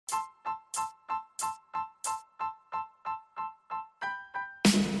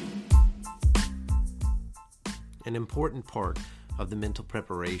an important part of the mental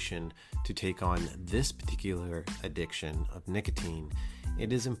preparation to take on this particular addiction of nicotine,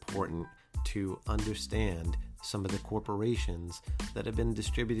 it is important to understand some of the corporations that have been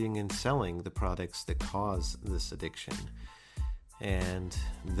distributing and selling the products that cause this addiction. And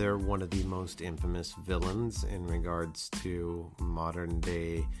they're one of the most infamous villains in regards to modern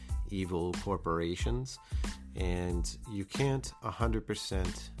day evil corporations. And you can't 100%,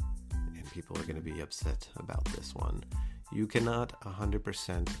 and people are going to be upset about this one, you cannot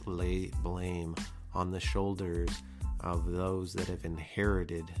 100% lay blame on the shoulders of those that have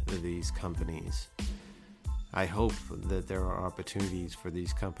inherited these companies. I hope that there are opportunities for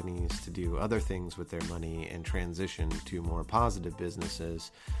these companies to do other things with their money and transition to more positive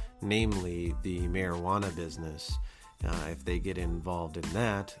businesses, namely the marijuana business. If they get involved in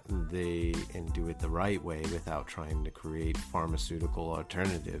that, and do it the right way without trying to create pharmaceutical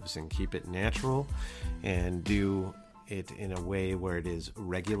alternatives and keep it natural and do it in a way where it is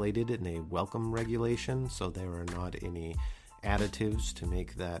regulated in a welcome regulation, so there are not any additives to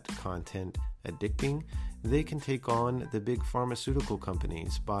make that content addicting, they can take on the big pharmaceutical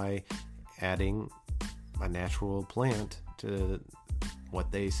companies by adding a natural plant to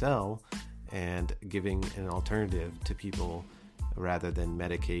what they sell and giving an alternative to people rather than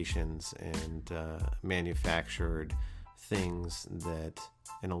medications and manufactured things that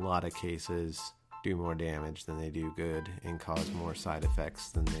in a lot of cases do more damage than they do good and cause more side effects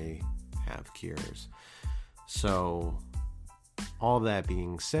than they have cures. So, all that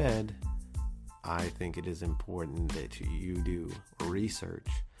being said, I think it is important that you do research.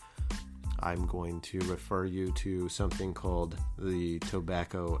 I'm going to refer you to something called the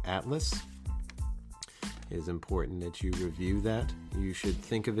Tobacco Atlas. It is important that you review that. You should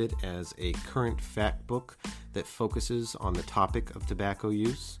think of it as a current fact book that focuses on the topic of tobacco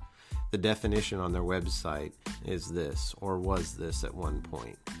use. The definition on their website is this, or was this at one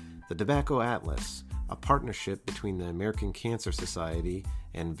point. The Tobacco Atlas, a partnership between the American Cancer Society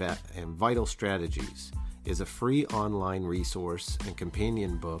and Vital Strategies, is a free online resource and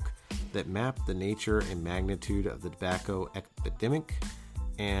companion book that map the nature and magnitude of the tobacco epidemic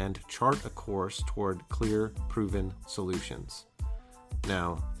and chart a course toward clear, proven solutions.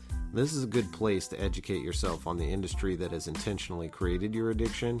 Now, this is a good place to educate yourself on the industry that has intentionally created your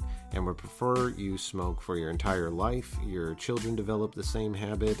addiction and would prefer you smoke for your entire life, your children develop the same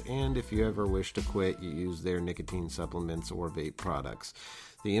habit, and if you ever wish to quit, you use their nicotine supplements or vape products.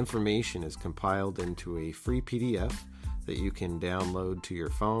 The information is compiled into a free PDF that you can download to your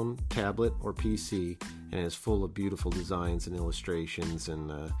phone, tablet, or PC, and is full of beautiful designs and illustrations,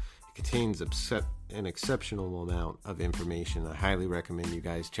 and it contains an exceptional amount of information. I highly recommend you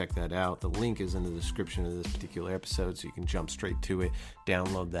guys check that out. The link is in the description of this particular episode, so you can jump straight to it,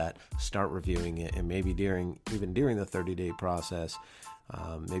 download that, start reviewing it, and maybe during the 30-day process,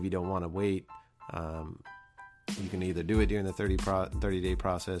 maybe you don't want to wait. You can either do it during the 30-day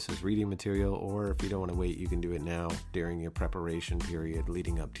process as reading material, or if you don't want to wait, you can do it now during your preparation period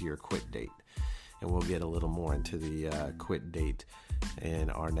leading up to your quit date. And we'll get a little more into the quit date in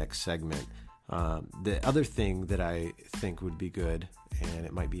our next segment. The other thing that I think would be good, and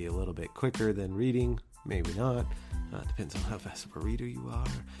it might be a little bit quicker than reading, maybe not, depends on how fast of a reader you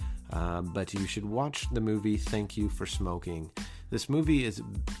are, but you should watch the movie Thank You for Smoking. This movie is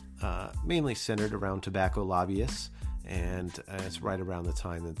mainly centered around tobacco lobbyists, and it's right around the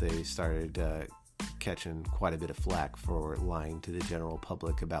time that they started catching quite a bit of flack for lying to the general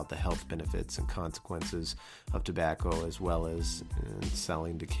public about the health benefits and consequences of tobacco, as well as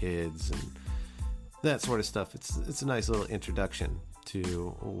selling to kids and that sort of stuff. It's a nice little introduction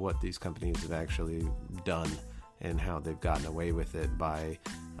to what these companies have actually done and how they've gotten away with it by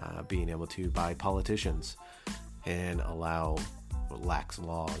being able to buy politicians and allow lax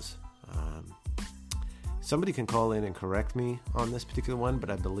laws. Somebody can call in and correct me on this particular one,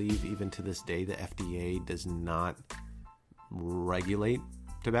 but I believe even to this day the FDA does not regulate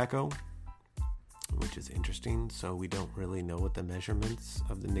tobacco, which is interesting. So we don't really know what the measurements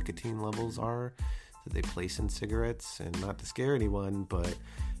of the nicotine levels are that they place in cigarettes. And not to scare anyone, but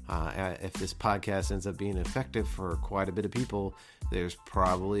if this podcast ends up being effective for quite a bit of people, there's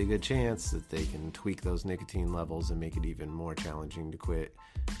probably a good chance that they can tweak those nicotine levels and make it even more challenging to quit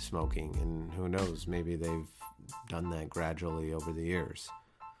smoking. And who knows, maybe they've done that gradually over the years.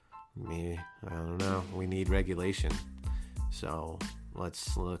 I don't know. We need regulation. So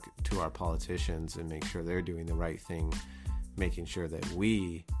let's look to our politicians and make sure they're doing the right thing, making sure that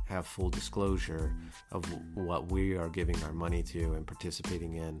we have full disclosure of what we are giving our money to and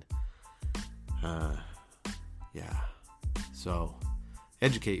participating in. So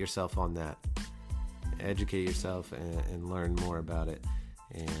educate yourself on that. educate yourself and learn more about it.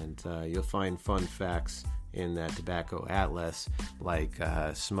 And you'll find fun facts in that tobacco atlas, like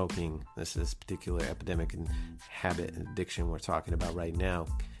smoking. This particular epidemic and habit addiction we're talking about right now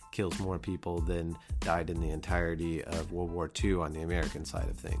kills more people than died in the entirety of World War II on the American side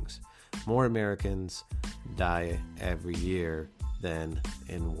of things. More Americans die every year than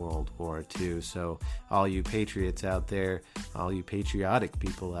in World War II. So all you patriots out there, all you patriotic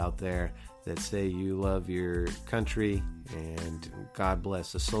people out there that say you love your country and God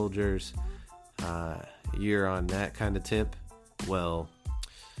bless the soldiers, you're on that kind of tip. Well,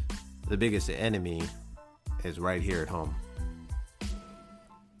 the biggest enemy is right here at home.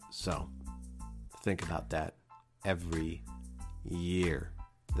 So think about that. Every year,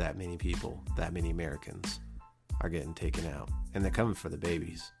 that many people, that many Americans are getting taken out, and they're coming for the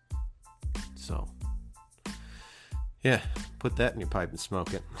babies. So yeah, put that in your pipe and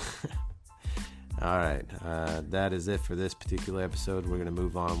smoke it. All right, that is it for this particular episode. We're going to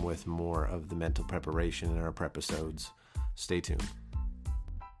move on with more of the mental preparation in our prep episodes. Stay tuned.